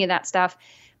newsfeed, any of that stuff.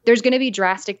 There's going to be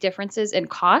drastic differences in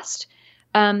cost.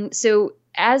 So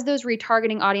as those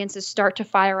retargeting audiences start to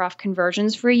fire off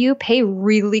conversions for you, pay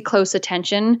really close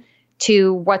attention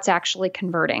to what's actually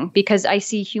converting, because I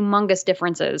see humongous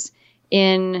differences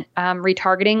in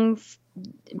retargeting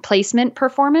placement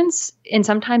performance, and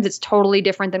sometimes it's totally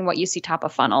different than what you see top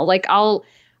of funnel. Like I'll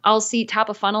see top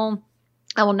of funnel,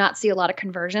 I will not see a lot of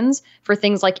conversions for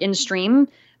things like in-stream,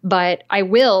 but I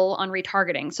will on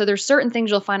retargeting. So there's certain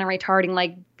things you'll find on retargeting,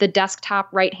 like the desktop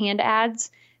right-hand ads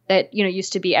that,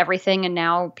 used to be everything and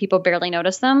now people barely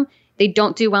notice them. They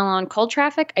don't do well on cold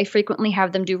traffic. I frequently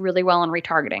have them do really well on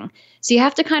retargeting. So you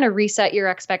have to kind of reset your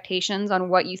expectations on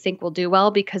what you think will do well,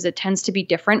 because it tends to be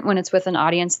different when it's with an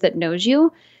audience that knows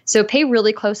you. So pay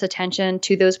really close attention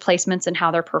to those placements and how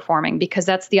they're performing, because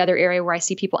that's the other area where I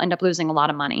see people end up losing a lot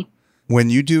of money. When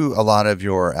you do a lot of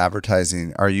your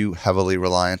advertising, are you heavily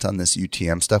reliant on this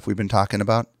UTM stuff we've been talking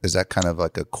about? Is that kind of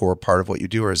like a core part of what you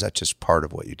do, or is that just part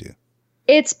of what you do?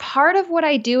 It's part of what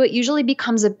I do. It usually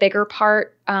becomes a bigger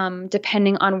part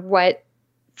depending on what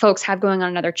folks have going on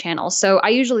in other channels. So I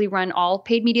usually run all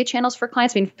paid media channels for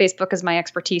clients. I mean, Facebook is my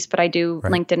expertise, but I do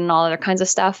LinkedIn and all other kinds of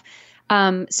stuff.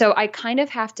 So I kind of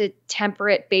have to temper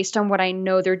it based on what I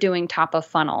know they're doing top of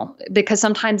funnel, because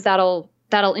sometimes that'll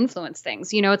influence things.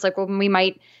 It's like, well, we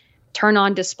might turn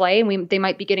on display and they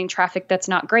might be getting traffic that's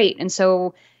not great. And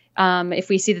so if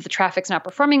we see that the traffic's not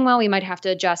performing well, we might have to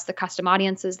adjust the custom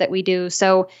audiences that we do.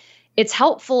 So it's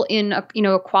helpful in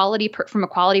a quality from a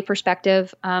quality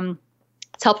perspective.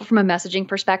 It's helpful from a messaging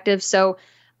perspective. So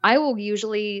I will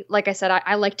usually, like I said,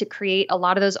 I like to create a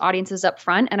lot of those audiences up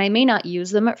front, and I may not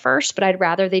use them at first, but I'd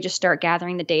rather they just start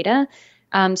gathering the data.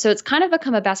 So it's kind of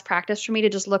become a best practice for me to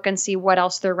just look and see what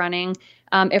else they're running.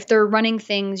 If they're running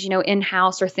things,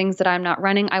 in-house or things that I'm not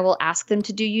running, I will ask them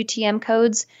to do UTM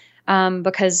codes.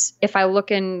 Because if I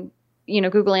look in,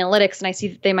 Google Analytics and I see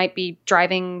that they might be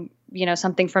driving,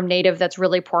 something from native that's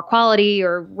really poor quality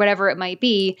or whatever it might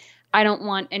be, I don't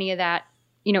want any of that,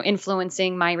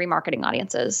 influencing my remarketing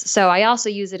audiences. So I also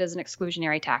use it as an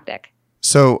exclusionary tactic.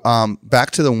 So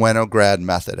back to the Wenograd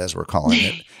method, as we're calling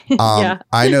it. Yeah.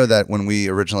 I know that when we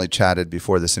originally chatted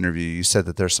before this interview, you said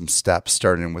that there's some steps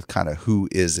starting with kind of who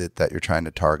is it that you're trying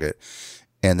to target,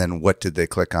 and then what did they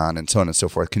click on, and so on and so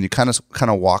forth. Can you kind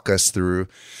of walk us through,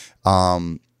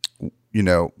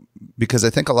 because I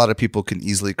think a lot of people can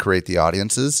easily create the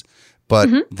audiences, but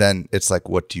then it's like,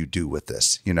 what do you do with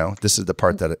this? This is the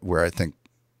part where I think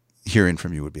hearing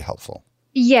from you would be helpful.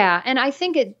 Yeah. And I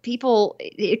think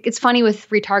it's funny with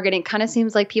retargeting. It kind of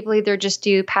seems like people either just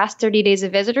do past 30 days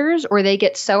of visitors, or they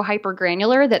get so hyper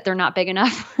granular that they're not big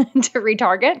enough to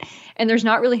retarget. And there's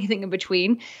not really anything in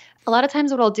between. A lot of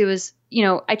times what I'll do is,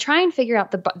 I try and figure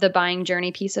out the buying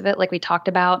journey piece of it, like we talked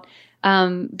about,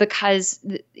 because,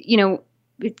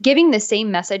 giving the same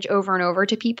message over and over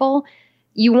to people,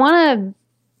 you want to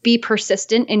be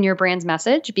persistent in your brand's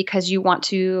message, because you want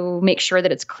to make sure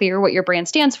that it's clear what your brand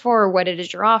stands for or what it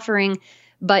is you're offering.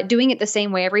 But doing it the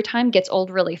same way every time gets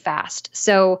old really fast.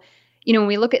 So, when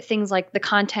we look at things like the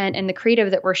content and the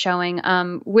creative that we're showing,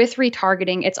 with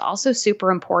retargeting, it's also super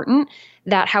important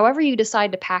that however you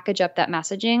decide to package up that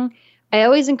messaging, I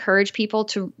always encourage people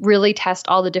to really test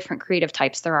all the different creative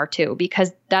types there are too,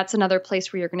 because that's another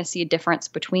place where you're going to see a difference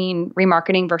between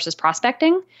remarketing versus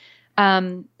prospecting.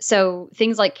 So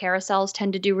things like carousels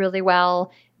tend to do really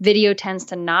well. Video tends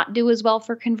to not do as well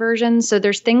for conversions. So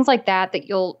there's things like that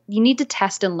you need to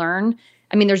test and learn.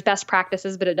 I mean, there's best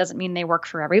practices, but it doesn't mean they work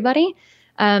for everybody.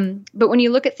 But when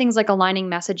you look at things like aligning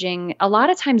messaging, a lot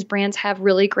of times brands have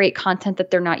really great content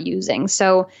that they're not using.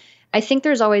 So I think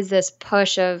there's always this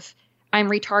push of, I'm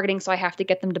retargeting, so I have to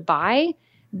get them to buy.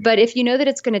 But if you know that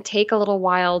it's going to take a little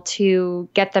while to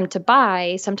get them to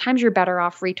buy, sometimes you're better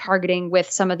off retargeting with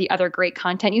some of the other great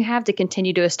content you have to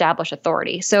continue to establish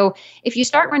authority. So if you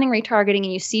start running retargeting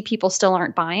and you see people still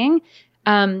aren't buying,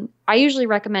 I usually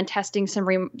recommend testing some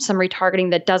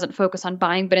retargeting that doesn't focus on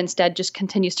buying, but instead just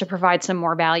continues to provide some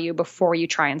more value before you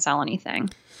try and sell anything.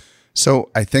 So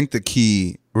I think the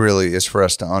key really is for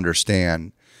us to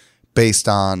understand, based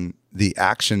on the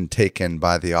action taken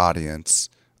by the audience,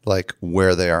 like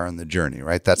where they are in the journey,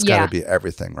 right? That's got to be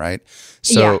everything, right?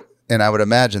 So, and I would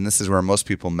imagine this is where most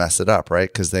people mess it up, right?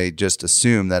 Because they just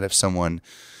assume that if someone,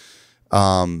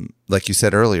 like you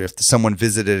said earlier, if someone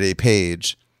visited a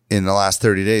page in the last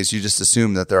 30 days, you just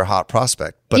assume that they're a hot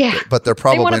prospect, but they're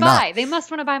probably not. They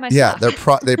must want to buy my stuff.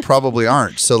 Yeah, they probably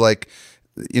aren't. So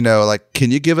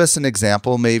can you give us an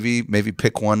example, maybe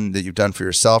pick one that you've done for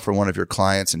yourself or one of your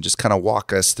clients, and just kind of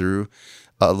walk us through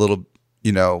a little,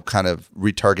 kind of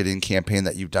retargeting campaign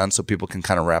that you've done so people can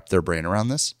kind of wrap their brain around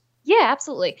this? Yeah,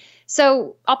 absolutely.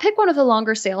 So I'll pick one of the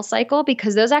longer sales cycle,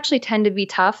 because those actually tend to be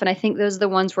tough. And I think those are the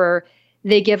ones where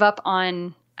they give up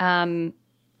on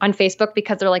Facebook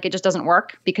because they're like, it just doesn't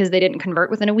work because they didn't convert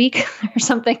within a week or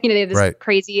something. They have this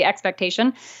crazy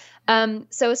expectation.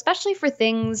 So especially for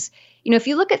things, if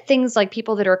you look at things like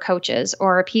people that are coaches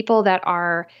or people that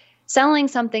are selling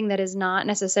something that is not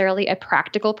necessarily a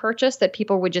practical purchase that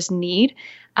people would just need,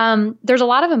 there's a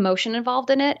lot of emotion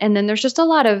involved in it. And then there's just a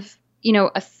lot of,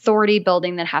 authority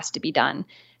building that has to be done.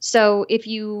 So if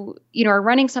you are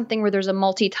running something where there's a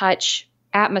multi-touch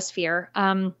atmosphere,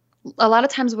 a lot of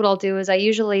times what I'll do is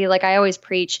I always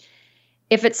preach,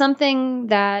 if it's something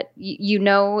that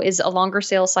is a longer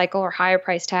sales cycle or higher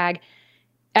price tag,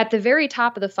 at the very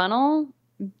top of the funnel,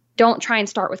 don't try and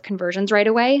start with conversions right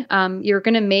away. You're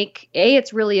going to make,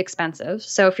 it's really expensive.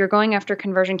 So if you're going after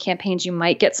conversion campaigns, you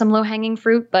might get some low-hanging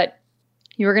fruit, but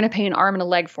you're going to pay an arm and a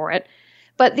leg for it.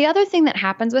 But the other thing that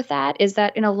happens with that is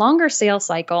that in a longer sales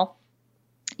cycle,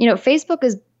 Facebook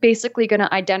is basically going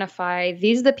to identify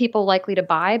these are the people likely to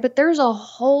buy, but there's a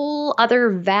whole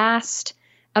other vast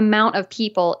amount of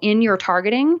people in your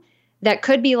targeting that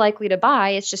could be likely to buy.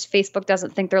 It's just Facebook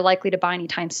doesn't think they're likely to buy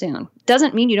anytime soon.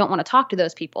 Doesn't mean you don't want to talk to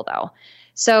those people though.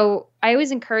 So I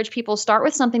always encourage people, start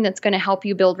with something that's going to help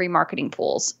you build remarketing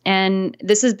pools. And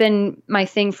this has been my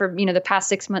thing for, the past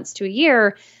 6 months to a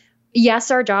year. Yes,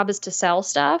 our job is to sell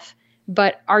stuff,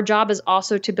 but our job is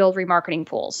also to build remarketing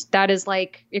pools. That is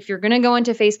like, if you're going to go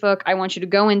into Facebook, I want you to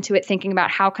go into it thinking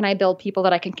about how can I build people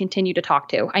that I can continue to talk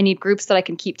to? I need groups that I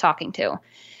can keep talking to.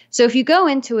 So if you go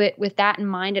into it with that in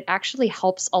mind, it actually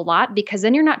helps a lot because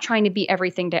then you're not trying to be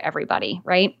everything to everybody,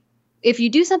 right? If you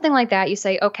do something like that, you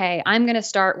say, okay, I'm going to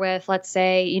start with, let's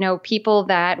say, people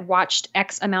that watched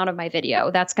X amount of my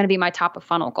video. That's going to be my top of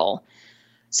funnel goal.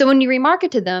 So when you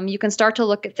remarket to them, you can start to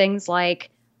look at things like,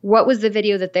 what was the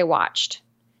video that they watched?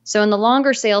 So in the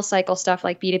longer sales cycle stuff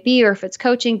like B2B, or if it's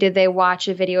coaching, did they watch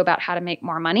a video about how to make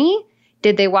more money?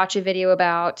 Did they watch a video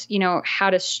about, how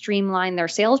to streamline their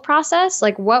sales process?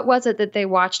 Like, what was it that they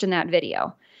watched in that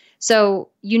video?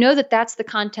 So that's the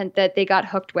content that they got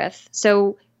hooked with.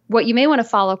 So what you may want to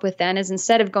follow up with then is,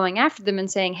 instead of going after them and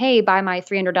saying, hey, buy my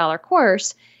 $300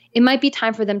 course, it might be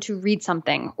time for them to read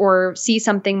something or see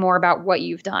something more about what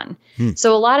you've done.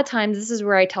 So a lot of times, this is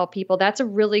where I tell people that's a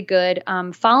really good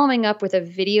following up with a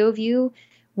video view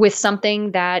with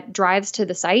something that drives to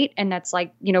the site. And that's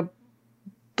like,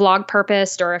 blog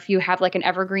purposed, or if you have like an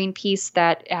evergreen piece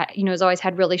that, has always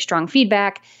had really strong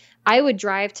feedback, I would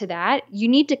drive to that. You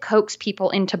need to coax people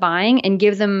into buying and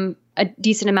give them a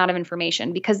decent amount of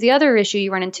information, because the other issue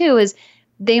you run into is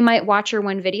they might watch your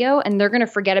one video and they're going to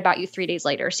forget about you 3 days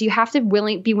later. So you have to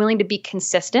be willing to be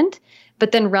consistent,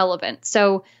 but then relevant.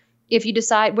 So if you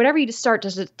decide, whatever you decide to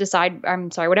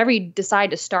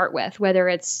start with, whether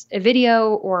it's a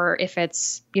video or if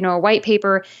it's, a white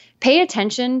paper, pay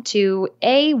attention to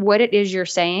A, what it is you're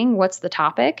saying, what's the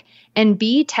topic, and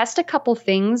B, test a couple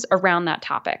things around that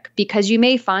topic, because you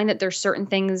may find that there's certain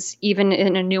things, even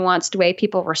in a nuanced way,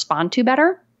 people respond to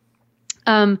better.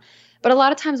 But a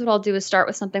lot of times what I'll do is start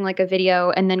with something like a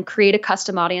video and then create a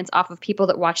custom audience off of people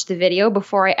that watch the video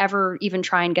before I ever even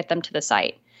try and get them to the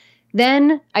site.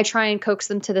 Then I try and coax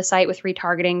them to the site with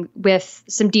retargeting with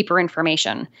some deeper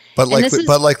information. But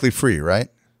likely free, right?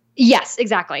 Yes,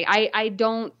 exactly. I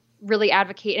don't really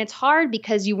advocate, and it's hard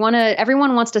because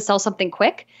everyone wants to sell something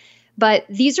quick, but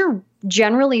these are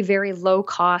generally very low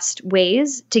cost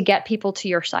ways to get people to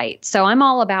your site. So I'm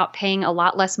all about paying a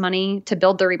lot less money to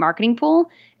build the remarketing pool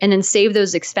and then save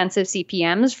those expensive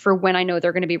CPMs for when I know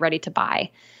they're going to be ready to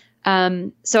buy.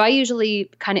 So I usually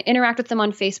kind of interact with them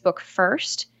on Facebook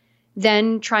first,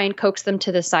 then try and coax them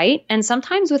to the site. And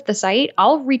sometimes with the site,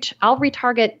 I'll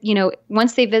retarget,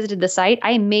 once they visited the site,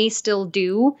 I may still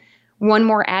do one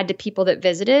more ad to people that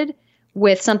visited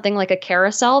with something like a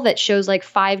carousel that shows like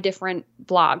 5 different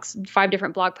blog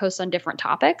posts on different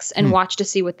topics, and watch to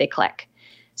see what they click.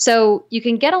 So you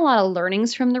can get a lot of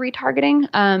learnings from the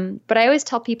retargeting. But I always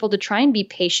tell people to try and be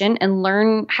patient and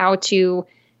learn how to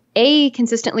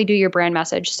consistently do your brand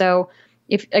message. So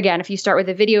if you start with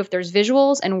a video, if there's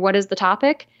visuals and what is the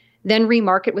topic, then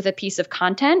remarket with a piece of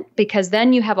content, because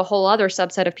then you have a whole other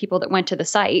subset of people that went to the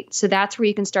site. So that's where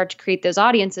you can start to create those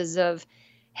audiences of,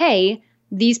 hey,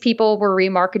 these people were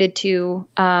remarketed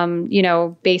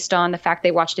to, based on the fact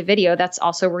they watched a video. That's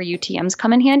also where UTMs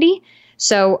come in handy.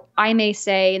 So I may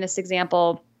say in this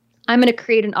example, I'm going to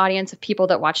create an audience of people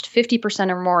that watched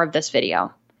 50% or more of this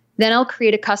video. Then I'll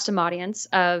create a custom audience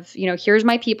of, here's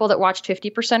my people that watched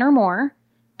 50% or more.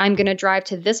 I'm going to drive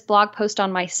to this blog post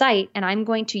on my site, and I'm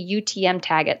going to UTM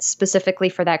tag it specifically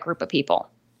for that group of people.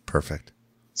 Perfect.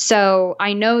 So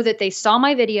I know that they saw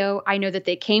my video. I know that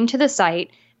they came to the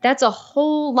site. That's a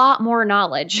whole lot more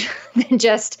knowledge than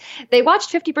just, they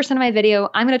watched 50% of my video.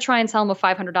 I'm going to try and sell them a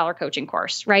 $500 coaching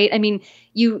course, right? I mean,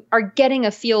 you are getting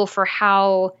a feel for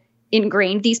how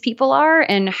ingrained these people are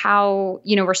and how,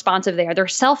 responsive they are. They're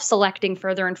self-selecting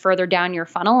further and further down your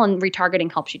funnel, and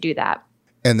retargeting helps you do that.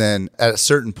 And then at a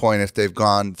certain point, if they've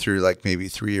gone through like maybe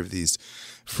 3 of these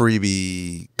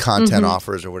freebie content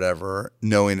offers or whatever,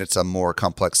 knowing it's a more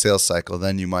complex sales cycle,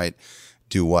 then you might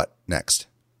do what next?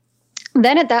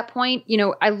 Then at that point,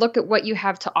 I look at what you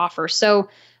have to offer. So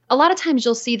a lot of times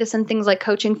you'll see this in things like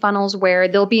coaching funnels where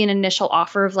there'll be an initial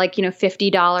offer of like,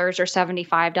 $50 or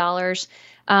 $75.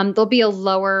 There'll be a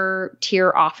lower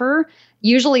tier offer.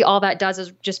 Usually all that does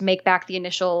is just make back the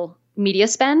initial media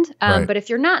spend. Right. But if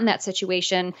you're not in that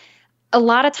situation, a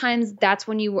lot of times that's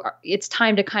when it's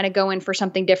time to kind of go in for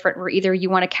something different, where either you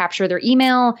want to capture their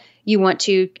email, you want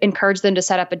to encourage them to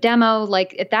set up a demo.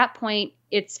 Like at that point,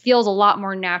 it feels a lot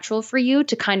more natural for you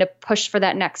to kind of push for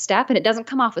that next step. And it doesn't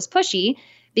come off as pushy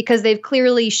because they've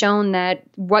clearly shown that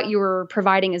what you're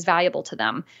providing is valuable to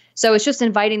them. So it's just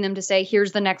inviting them to say,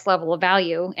 here's the next level of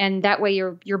value. And that way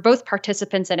you're both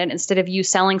participants in it. Instead of you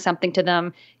selling something to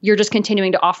them, you're just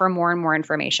continuing to offer more and more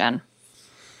information.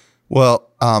 Well,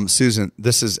 Susan,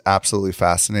 this is absolutely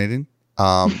fascinating.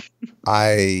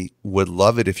 I would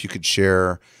love it if you could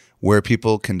share where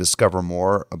people can discover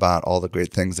more about all the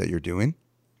great things that you're doing.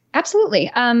 Absolutely.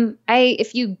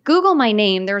 If you Google my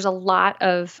name, there's a lot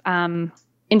of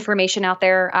information out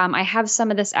there. I have some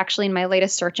of this actually in my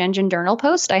latest search engine journal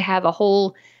post. I have a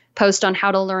whole post on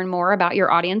how to learn more about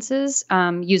your audiences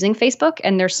using Facebook,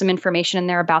 and there's some information in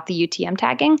there about the UTM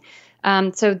tagging.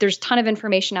 So there's a ton of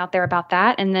information out there about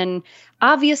that. And then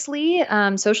obviously,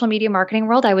 social media marketing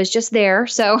world, I was just there.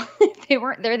 So if they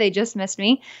weren't there, they just missed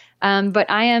me. But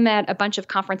I am at a bunch of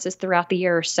conferences throughout the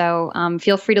year. So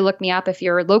feel free to look me up. If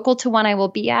you're local to one I will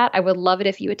be at, I would love it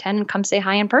if you attend and come say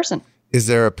hi in person. Is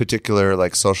there a particular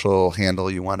social handle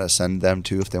you want to send them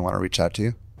to if they want to reach out to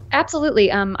you?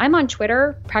 Absolutely. I'm on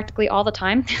Twitter practically all the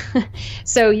time.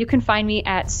 So you can find me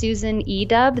at Susan E.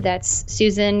 Dub. That's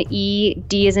Susan E.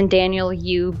 D as in Daniel,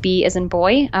 U, B as in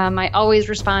boy. I always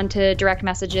respond to direct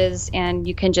messages, and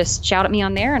you can just shout at me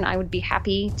on there, and I would be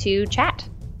happy to chat.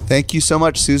 Thank you so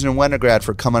much, Susan Wenograd,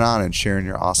 for coming on and sharing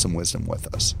your awesome wisdom with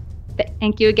us.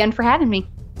 Thank you again for having me.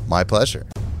 My pleasure.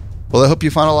 Well, I hope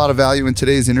you found a lot of value in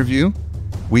today's interview.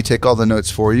 We take all the notes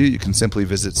for you. You can simply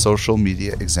visit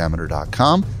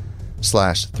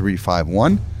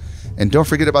socialmediaexaminer.com/351. And don't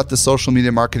forget about the Social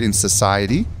Media Marketing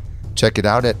Society. Check it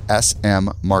out at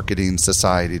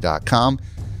smmarketingsociety.com.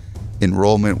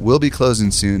 Enrollment will be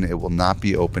closing soon. It will not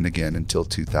be open again until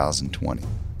 2020.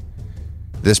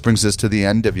 This brings us to the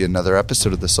end of yet another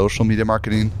episode of the Social Media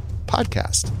Marketing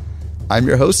Podcast. I'm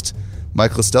your host,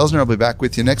 Michael Stelzner. I'll be back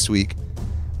with you next week.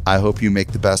 I hope you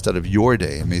make the best out of your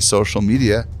day, and may social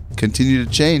media continue to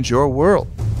change your world.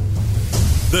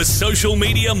 The Social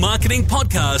Media Marketing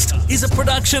Podcast is a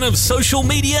production of Social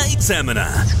Media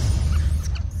Examiner.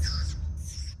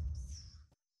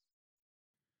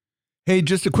 Hey,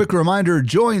 just a quick reminder,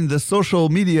 join the Social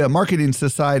Media Marketing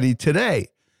Society today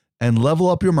and level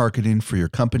up your marketing for your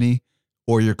company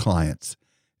or your clients.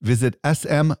 Visit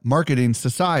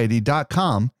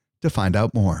smmarketingsociety.com to find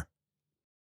out more.